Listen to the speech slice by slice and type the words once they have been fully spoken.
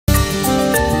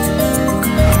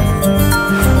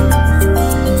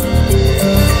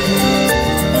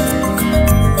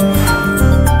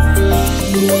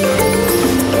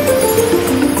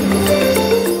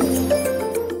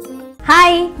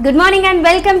Good morning and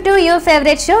welcome to your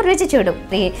favourite show రుచి చూడు.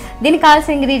 దీనికి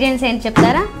కావాల్సిన ఇంగ్రీడియంట్స్ ఏంటి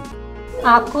చెప్తారా?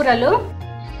 ఆకుకూరలు,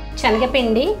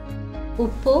 శనగపిండి,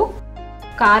 ఉప్పు,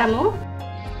 కారము,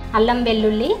 అల్లం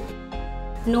వెల్లుల్లి,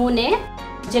 నూనె,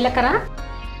 జీలకర్ర,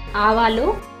 ఆవాలు,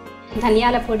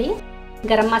 ధనియాల పొడి,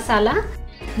 గరం మసాలా,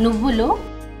 నువ్వులు,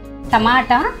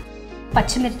 టమాటా,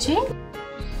 పచ్చిమిర్చి,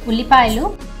 ఉల్లిపాయలు,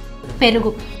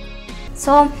 పెరుగు.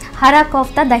 సో హరా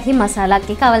కోఫ్తా దహి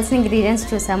మసాలాకి కావాల్సిన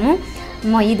ఇంగ్రీడియంట్స్ చూసాము.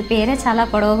 ఇది పేరే చాలా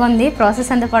పొడవుగా ఉంది, ప్రాసెస్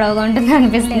అంతా పొడవుగా ఉంటుంది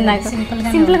అనిపిస్తుంది నాకు.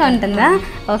 సింపుల్గా ఉంటుందా?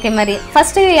 ఓకే, మరి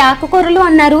ఫస్ట్ ఆకుకూరలు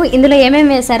అన్నారు, ఇందులో ఏమేమి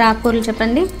వేసారు ఆకుకూరలు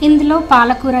చెప్పండి. ఇందులో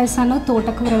పాలకూర వేసాను,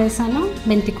 తోటకూర వేసాను,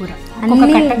 మెంతికూర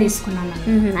తీసుకున్నాను.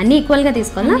 అన్నీ ఈక్వల్గా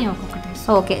తీసుకోవాలా?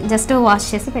 ఓకే, జస్ట్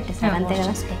వాష్ చేసి పెట్టేసారు అంతే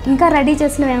కదా. ఇంకా రెడీ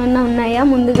చేసినవి ఏమన్నా ఉన్నాయా?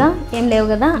 ముందుగా ఏం లేవు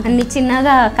కదా, అన్ని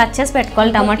చిన్నగా కట్ చేసి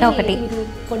పెట్టుకోవాలి. టమాటా ఒకటి,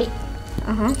 పొడి,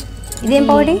 ఇదేం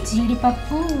పొడి?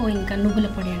 జీడిపప్పు, ఇంకా నువ్వుల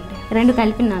పొడి అంటే రెండు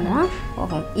కలిపినాదా?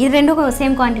 ఓహో, ఇది రెండు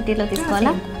సేమ్ క్వాంటిటీలో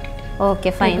తీసుకోవాలా? ఓకే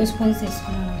ఫైన్, 2 స్పూన్స్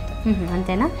తీసుకున్నాను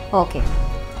అంతేనా? ఓకే,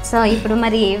 సో ఇప్పుడు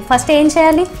మరి ఫస్ట్ ఏం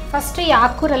చేయాలి? ఫస్ట్ ఈ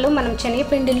ఆకుకూరలు మనం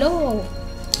శనగపిండిలో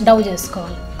డౌ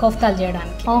చేసుకోవాలి కోఫ్తాలు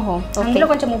చేయడానికి. ఓహో, అందులో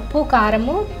కొంచెం ఉప్పు,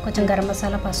 కారము, కొంచెం గరం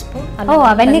మసాలా, పసుపు,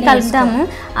 అవన్నీ కలుపుతాము.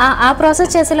 ఆ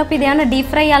ప్రాసెస్ చేసేలోపు ఇది ఏమన్నా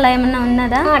డీప్ ఫ్రై అలా ఏమన్నా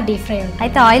ఉన్నదా? డీప్ ఫ్రై ఉంటుంది.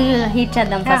 అయితే ఆయిల్ హీట్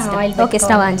చేద్దాం ఫస్ట్. ఓకే,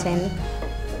 స్టవ్ ఆన్ చేయండి.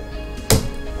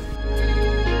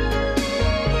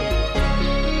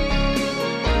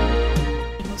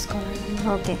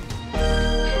 ఓకే,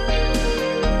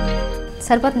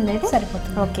 సరిపోతుంది అయితే?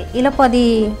 సరిపోతుంది. ఓకే, ఇలా పది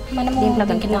మనం దీంట్లో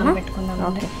పెట్టుకుందాం.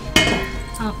 ఓకే,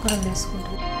 ఆకుకూరలు తీసుకుంటాం.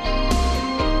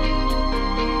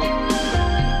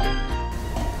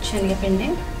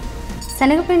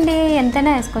 శనగపిండి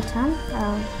ఎంతైనా వేసుకోవచ్చా?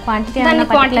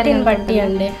 క్వాంటిటీని బట్టి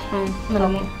అండి.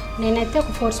 మనము నేనైతే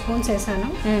ఒక 4 స్పూన్స్ వేసాను.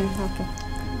 ఓకే,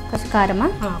 కొంచెం కారమా?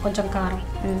 కొంచెం కారం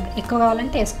ఎక్కువ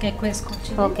కావాలంటే ఎక్కువ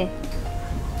వేసుకోవచ్చు. ఓకే,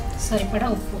 సరిపడా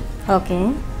ఉప్పు. ఓకే,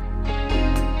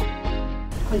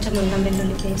 కొంచెం అల్లం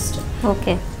వెల్లుల్లి పేస్ట్.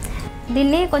 ఓకే,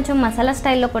 దీన్ని కొంచెం మసాలా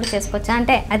స్టైల్లో కూడా చేసుకోవచ్చా?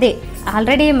 అంటే అదే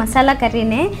ఆల్రెడీ మసాలా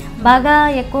కర్రీనే బాగా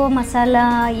ఎక్కువ మసాలా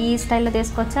ఈ స్టైల్లో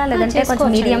చేసుకోవచ్చా, లేదంటే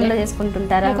కొంచెం మీడియంలో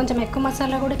చేసుకుంటుంటారా? కొంచెం ఎక్కువ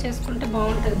మసాలా కూడా చేసుకుంటే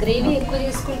బాగుంటుంది. గ్రేవీ ఎక్కువ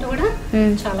చేసుకుంటే కూడా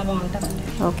చాలా బాగుంటుంది.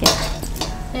 ఓకే,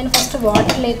 నేను ఫస్ట్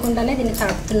వాటర్ లేకుండానే దీన్ని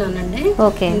తడుపుతున్నానండి.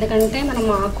 ఓకే, ఎందుకంటే మనం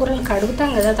ఆకుకూరలు కడుగుతాం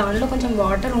కదా, దానిలో కొంచెం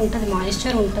వాటర్ ఉంటుంది,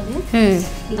 మాయిశ్చర్ ఉంటుంది,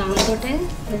 దాంతో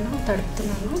నేను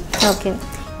తడుపుతున్నాను. ఓకే,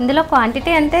 ఇందులో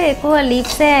క్వాంటిటీ అంటే ఎక్కువ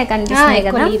లీవ్సే కనిపిస్తున్నాయి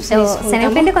కదా,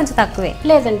 శనగపిండి కొంచెం తక్కువే?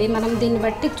 లేదండి, మనం దీన్ని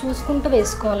బట్టి చూసుకుంటూ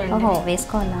వేసుకోవాలండి. ఓహో,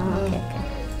 వేసుకోవాలా? Okay okay.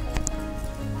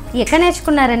 ఎక్కడ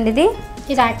నేర్చుకున్నారండి ఇది?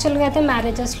 ఇది యాక్చువల్గా అయితే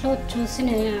మ్యారేజెస్లో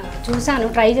చూసాను,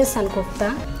 ట్రై చేస్తాను కోఫ్తా.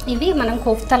 ఇవి మనం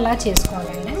కోఫ్తాలా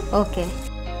చేసుకోవాలండి. ఓకే,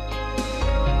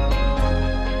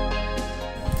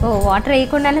 వాటర్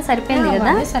వేయకుండానే సరిపోయింది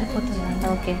కదా? సరిపోతుంది.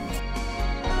 ఓకే,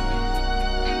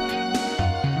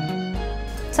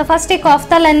 సో ఫస్ట్ ఈ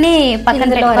కోఫ్తాలన్నీ పక్కన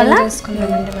పెట్టుకోవాలా?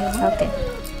 ఓకే,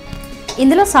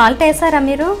 ఇందులో సాల్ట్ వేసారా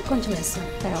మీరు? కొంచెం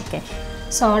వేస్తాను. ఓకే,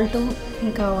 సాల్ట్,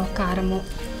 ఇంకా కారము,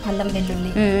 అల్లం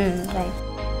వెల్లుల్లి. రైట్,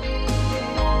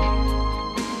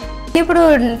 ఇప్పుడు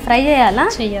ఫ్రై చేయాలా?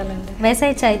 చేయాలండి.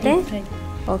 వేసేయచ్చు అయితే?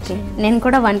 ఓకే, నేను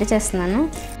కూడా వంట చేస్తున్నాను.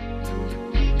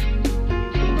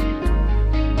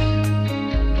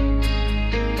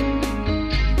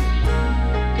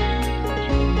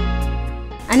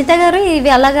 అనిత గారు, ఇవి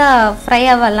అలాగా ఫ్రై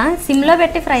అవ్వాలా? సిమ్లో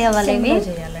పెట్టి ఫ్రై అవ్వాలి ఇవి?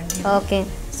 ఓకే,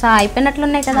 సో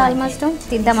అయిపోయినట్లున్నాయి కదా ఆల్మోస్ట్.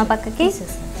 తీద్దామా పక్కకి?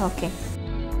 ఓకే,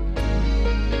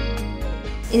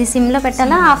 ఇది సిమ్లో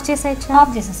పెట్టాలా? ఆఫ్ చేసేయచ్చు?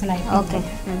 ఆఫ్ చేసేసాను. ఓకే,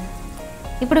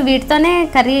 ఇప్పుడు వీటితోనే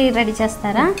కర్రీ రెడీ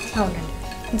చేస్తారా? అవునండి.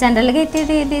 జనరల్గా అయితే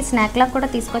ఇది స్నాక్ లాగా కూడా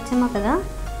తీసుకొచ్చామో కదా?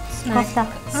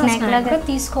 స్నాక్ లాగా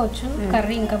తీసుకోవచ్చు,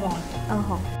 కర్రీ ఇంకా బాగుంటుంది.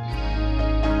 ఓహో,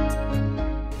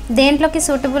 దేంట్లోకి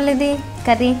సూటబుల్ ఇది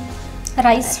కర్రీ?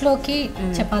 రైస్లోకి,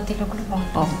 చపాతీలో కూడా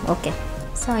బాగుంటుంది. ఓకే,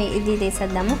 సో ఇది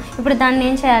తీసేద్దాము. ఇప్పుడు దాన్ని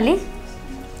ఏం చేయాలి?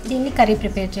 దీన్ని కర్రీ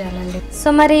ప్రిపేర్ చేయాలండి. సో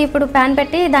మరి ఇప్పుడు ప్యాన్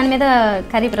పెట్టి దాని మీద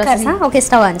curry process. Okay,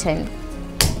 stove on చేయండి.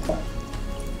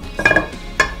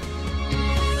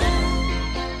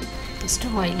 జస్ట్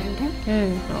ఆయిల్ అండి.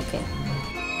 ఓకే,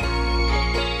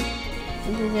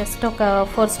 ఇది జస్ట్ ఒక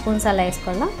 4 స్పూన్స్ అలా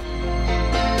వేసుకోవాలా?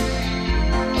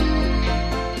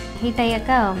 హీట్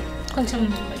అయ్యాక కొంచెం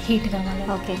హీట్ కావాలి.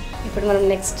 ఓకే, ఇప్పుడు మనం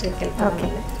నెక్స్ట్ వెళ్తాం. ఓకే,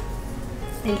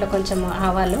 దీంట్లో కొంచెం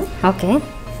ఆవాలు. ఓకే,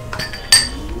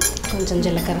 కొంచెం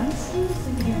జీలకర్ర,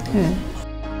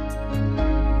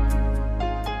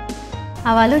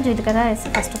 ఆవాలు, జీలకర్ర వేసి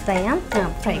ఫస్ట్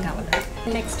ఫ్రై కావాలి.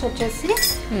 నెక్స్ట్ వచ్చేసి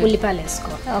ఉల్లిపాయలు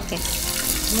వేసుకోవాలి. ఓకే,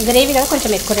 గ్రేవీ కదా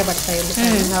కొంచెం ఎక్కువనే పడతాయి.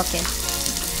 ఓకే,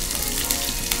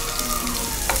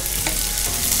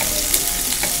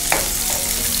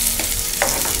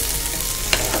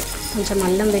 కొంచెం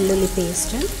అల్లం వెల్లుల్లి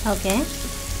పేస్ట్. ఓకే.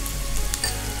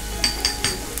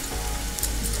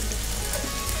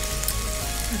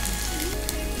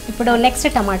 ఇప్పుడు నెక్స్ట్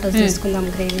టమాటోస్ తీసుకుందాం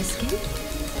గ్రేవీస్కి.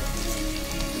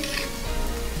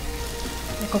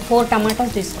 ఒక 4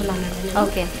 టమాటోస్ తీసుకున్నానండి.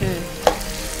 ఓకే.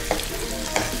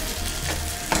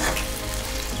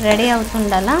 రెడీ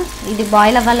అవుతుండాలా? ఇది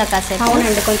బాయిల్ అవ్వాలా కాసేపు?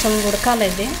 అవునండి, కొంచెం ఉడకాలి.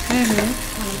 ఇది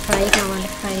ఫ్రై కావాలి,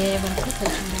 ఫ్రై అయ్యే వరకు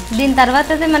కొంచెం. దీని తర్వాత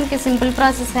మనకి సింపుల్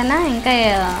ప్రాసెస్ అయినా ఇంకా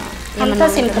అంతా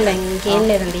సింపుల్, ఇంకేం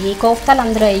లేదండి. ఈ కోఫ్తాలు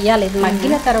అందులో వేయాలి, ఇది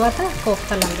మగ్గిన తర్వాత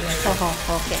కోఫ్తాలు అందులో.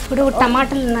 ఓకే. ఇప్పుడు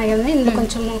టమాటాలు ఉన్నాయి కదా, ఇందులో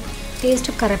కొంచెం టేస్ట్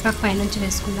కరివేపాకు పైనుంచి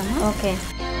వేసుకుందాము. ఓకే.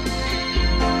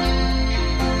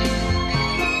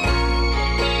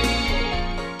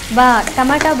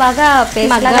 టమాటా బాగా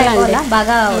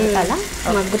బాగా ఉడకాలా?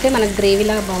 మగ్గితే మనకు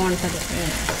గ్రేవీలాగా బాగుంటుంది.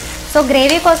 సో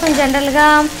గ్రేవీ కోసం జనరల్గా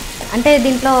అంటే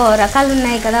దీంట్లో రకాలు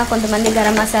ఉన్నాయి కదా, కొంతమంది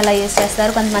గరం మసాలా యూజ్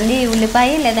చేస్తారు, కొంతమంది ఉల్లిపాయ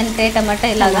లేదంటే టమాటా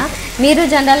ఇలాగా. మీరు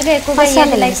జనరల్గా ఎక్కువగా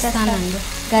లైక్ చేస్తానండి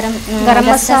గరం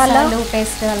మసాలా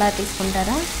పేస్ట్ అలా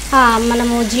తీసుకుంటారా?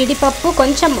 మనము జీడిపప్పు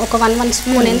కొంచెం ఒక 1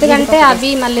 స్పూన్, ఎందుకంటే అవి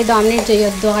మళ్ళీ డామినేట్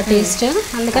చేయొద్దు ఆ టేస్ట్,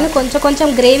 అందుకని కొంచెం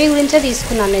గ్రేవీ గురించే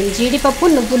తీసుకున్నాను నేను. జీడిపప్పు,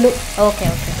 నువ్వులు ఓకే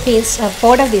పేస్ట్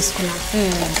పౌడర్ తీసుకున్నాను.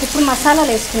 ఇప్పుడు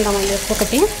మసాలాలు వేసుకుందామండి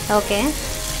ఒక్కొక్కటి. ఓకే.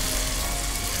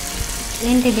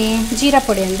 ఏంటిది? జీరా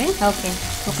పొడి అండి. ఓకే.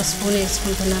 1 స్పూన్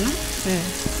వేసుకుంటున్నాను.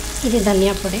 ఇది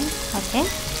ధనియా పొడి. Okay.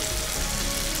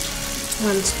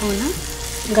 1 spoon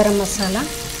garam masala.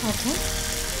 Okay.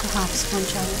 ఒక 1/2 స్పూన్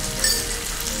చాలు.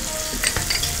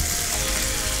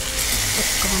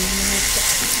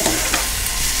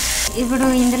 ఇప్పుడు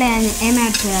ఇందులో ఏం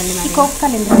యాడ్ చేయాలి? ఈ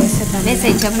కోఫ్తాలు ఇందులో వేసేద్దాం.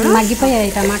 వేసేటప్పుడు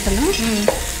మగ్గిపోయాయి టమాటాలు.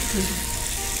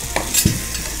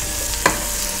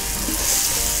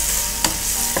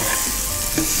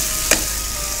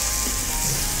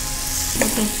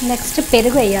 నెక్స్ట్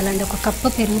పెరుగు వేయాలండి. 1 కప్పు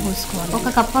పెరుగు పోసుకోవాలి.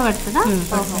 1 కప్పు పడుతుందా?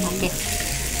 ఓకే.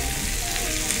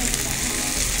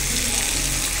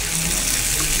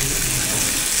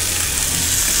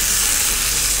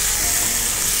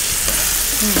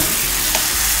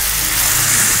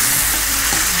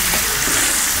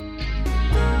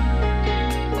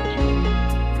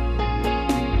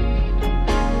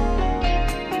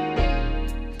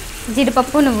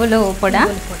 జీడిపప్పు, నువ్వులు పొడా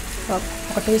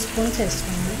 1 2 స్పూన్స్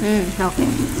వేసుకున్నాను. ఓకే.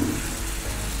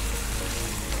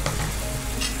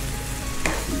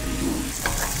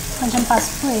 కొంచెం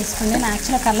పసుపు వేసుకోండి.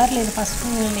 యాక్చువల్గా కలర్ లేదు, పసుపు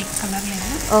కలర్ లేదు.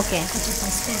 ఓకే. కొంచెం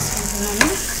పసుపు వేసుకుంటున్నాను.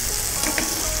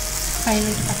 పైన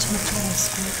పచ్చిమిర్చి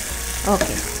వేసుకోండి.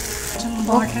 ఓకే. కొంచెం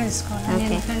వాటర్ వేసుకోవాలి,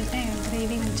 ఎందుకంటే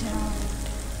గ్రేవీ మంచిగా.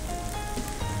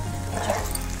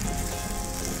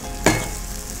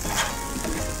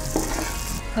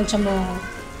 కొంచెము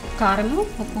కారము,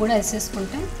 ఉప్పు కూడా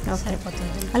వేసేసుకుంటే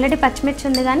సరిపోతుంది. ఆల్రెడీ పచ్చిమిర్చి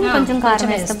ఉంది కానీ కొంచెం కారం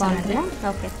వేస్తే బాగుంటుంది.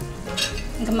 ఓకే.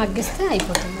 ఇంకా మగ్గిస్తే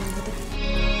అయిపోతుంది.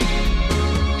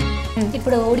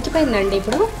 ఇప్పుడు ఉడికిపోయిందండి.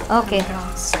 ఇప్పుడు ఓకే,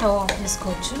 స్టవ్ ఆఫ్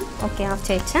చేసుకోవచ్చు. ఓకే, ఆఫ్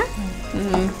చేయొచ్చా?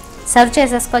 సర్వ్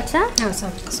చేసేసుకోవచ్చా?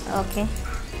 సర్వ్ చేసుకో. ఓకే.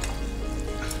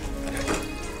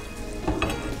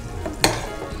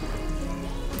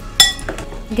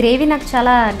 గ్రేవీ నాకు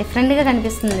చాలా డిఫరెంట్గా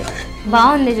కనిపిస్తుంది,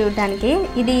 బాగుంది చూడడానికి.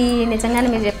 ఇది నిజంగానే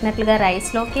మీరు చెప్పినట్లుగా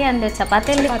రైస్లోకి అండ్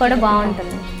చపాతీలకి కూడా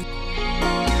బాగుంటుంది.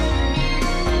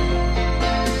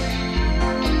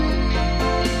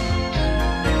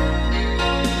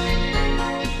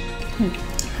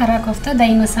 హరా కోఫ్తా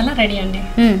దహీ మసాలా రెడీ అండి.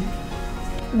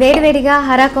 వేడివేడిగా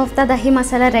హరా కోఫ్తా దహీ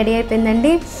మసాలా రెడీ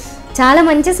అయిపోయిందండి. చాలా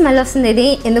మంచి స్మెల్ వస్తుంది. ఇది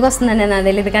ఎందుకు వస్తుందని నాకు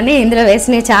తెలియదు, కానీ ఇందులో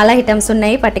వేసినవి చాలా ఐటమ్స్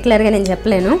ఉన్నాయి, పర్టికులర్గా నేను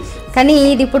చెప్పలేను. కానీ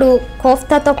ఇది ఇప్పుడు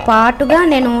కోఫ్తాతో పాటుగా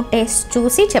నేను టేస్ట్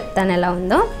చూసి చెప్తాను ఎలా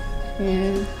ఉందో.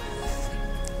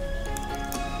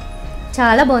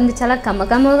 చాలా బాగుంది, చాలా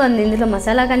కమ్మకమ్మగా ఉంది. ఇందులో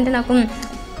మసాలా కంటే నాకు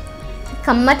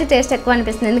కమ్మటి టేస్ట్ ఎక్కువ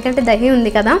అనిపిస్తుంది, ఎందుకంటే దహి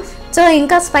ఉంది కదా. సో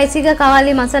ఇంకా స్పైసీగా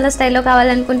కావాలి, మసాలా స్టైల్లో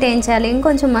కావాలనుకుంటే ఏం చేయాలి,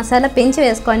 ఇంకొంచెం మసాలా పెంచి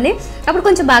వేసుకోండి, అప్పుడు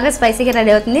కొంచెం బాగా స్పైసీగా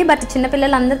రెడీ అవుతుంది. బట్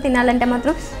చిన్నపిల్లలు అందరూ తినాలంటే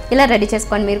మాత్రం ఇలా రెడీ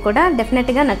చేసుకోండి, మీరు కూడా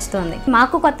డెఫినెట్గా నచ్చుతుంది.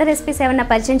 మాకు కొత్త రెసిపీస్ ఏమైనా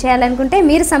పరిచయం చేయాలనుకుంటే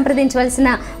మీరు సంప్రదించవలసిన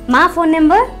మా ఫోన్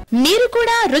నెంబర్. మీరు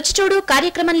కూడా రుచి చూడు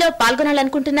కార్యక్రమంలో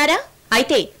పాల్గొనాలనుకుంటున్నారా?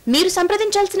 అయితే మీరు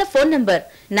సంప్రదించాల్సిన ఫోన్ నంబర్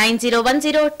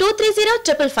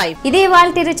 9010230555. ఇదే వాళ్ళ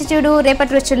రుచి చూడు.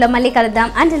 రేపటి రుచుల్లో మళ్ళీ కలుద్దాం.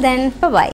 Until then by.